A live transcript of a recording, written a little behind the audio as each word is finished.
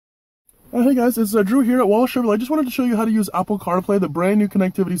Hey guys, it's Drew here at WALLACECHEV. I just wanted to show you how to use Apple CarPlay, the brand new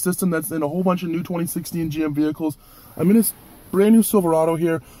connectivity system that's in a whole bunch of new 2016 GM vehicles. I'm in this brand new Silverado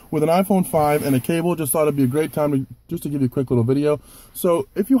here with an iPhone 5 and a cable. Just thought it'd be a great time to give you a quick little video. So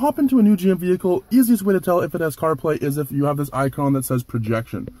if you hop into a new GM vehicle, easiest way to tell if it has CarPlay is if you have this icon that says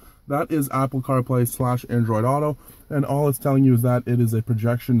projection. That is Apple CarPlay / Android Auto, and all it's telling you is that it is a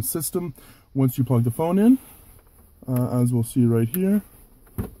projection system. Once you plug the phone in, as we'll see right here,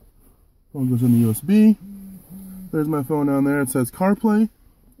 phone goes in the USB. There's my phone down there. It says CarPlay,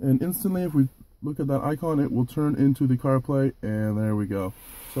 and instantly, if we look at that icon, it will turn into the CarPlay, and there we go.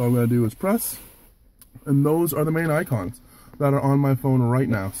 So all I'm going to do is press, and those are the main icons that are on my phone right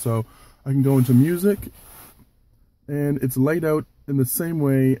now. So I can go into music, and it's laid out in the same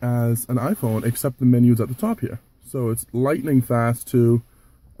way as an iPhone, except the menu's at the top here. So it's lightning fast too.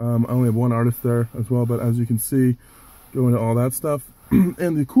 I only have one artist there as well, but as you can see, go into all that stuff.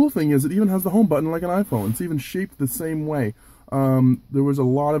 And the cool thing is it even has the home button like an iPhone. It's even shaped the same way. There was a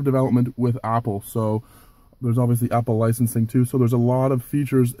lot of development with Apple, so there's obviously Apple licensing too, so there's a lot of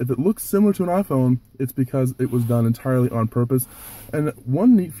features. If it looks similar to an iPhone, it's because it was done entirely on purpose. And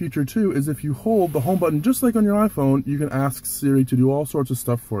one neat feature too is if you hold the home button just like on your iPhone, you can ask Siri to do all sorts of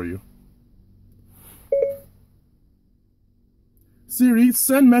stuff for you. Siri,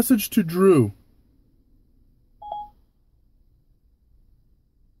 send message to Drew.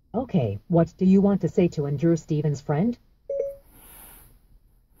 Okay, what do you want to say to Drew Stevens' friend?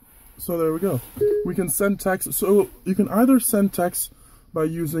 So there we go. We can send text. So you can either send text by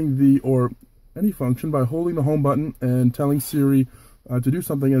using any function by holding the home button and telling Siri to do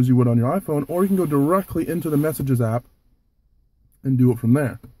something as you would on your iPhone, or you can go directly into the Messages app and do it from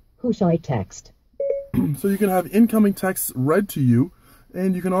there. Who shall I text? So you can have incoming texts read to you,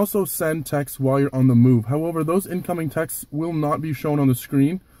 and you can also send texts while you're on the move. However, those incoming texts will not be shown on the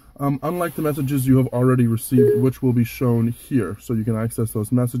screen, unlike the messages you have already received, which will be shown here. So you can access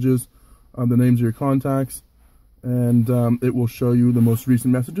those messages, the names of your contacts, and it will show you the most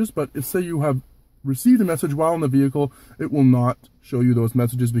recent messages. But if, say, you have received a message while in the vehicle, it will not show you those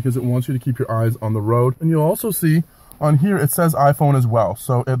messages because it wants you to keep your eyes on the road. And you'll also see on here it says iPhone as well.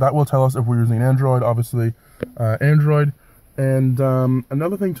 So that will tell us if we're using Android, obviously Android. And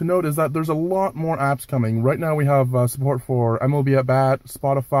another thing to note is that there's a lot more apps coming. Right now we have support for MLB At Bat,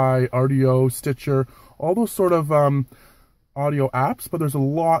 Spotify, Rdio, Sticher, all those sort of audio apps, but there's a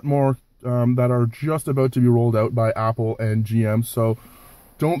lot more that are just about to be rolled out by Apple and GM. So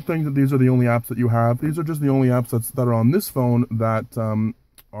don't think that these are the only apps that you have. These are just the only apps that are on this phone that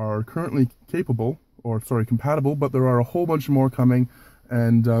are currently compatible, but there are a whole bunch more coming,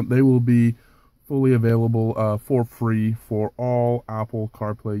 and they will be fully available for free for all Apple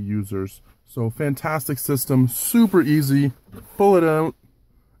CarPlay users. So fantastic system, super easy. Pull it out,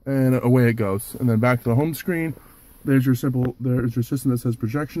 and away it goes. And then back to the home screen. There's your system that says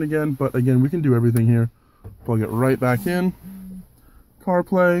projection again. But again, we can do everything here. Plug it right back in.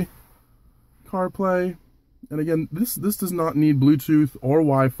 CarPlay, and again, this does not need Bluetooth or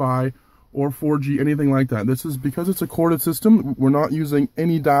Wi-Fi or 4G, anything like that. This is because it's a corded system. We're not using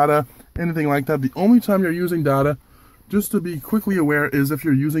any data, anything like that. The only time you're using data, just to be quickly aware, is if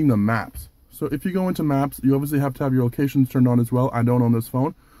you're using the maps. So if you go into maps, you obviously have to have your locations turned on as well. I don't on this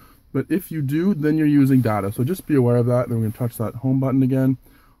phone, but if you do, then you're using data. So just be aware of that. Then we're going to touch that home button again.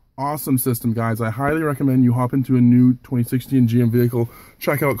 Awesome system, guys. I highly recommend you hop into a new 2016 GM vehicle.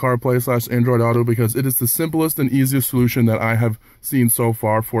 Check out CarPlay / Android Auto because it is the simplest and easiest solution that I have seen so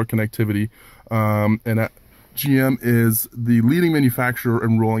far for connectivity. And GM is the leading manufacturer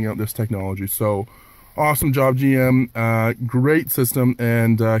in rolling out this technology. So awesome job, GM. Great system,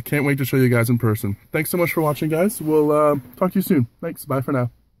 and can't wait to show you guys in person. Thanks so much for watching, guys. We'll talk to you soon. Thanks. Bye for now.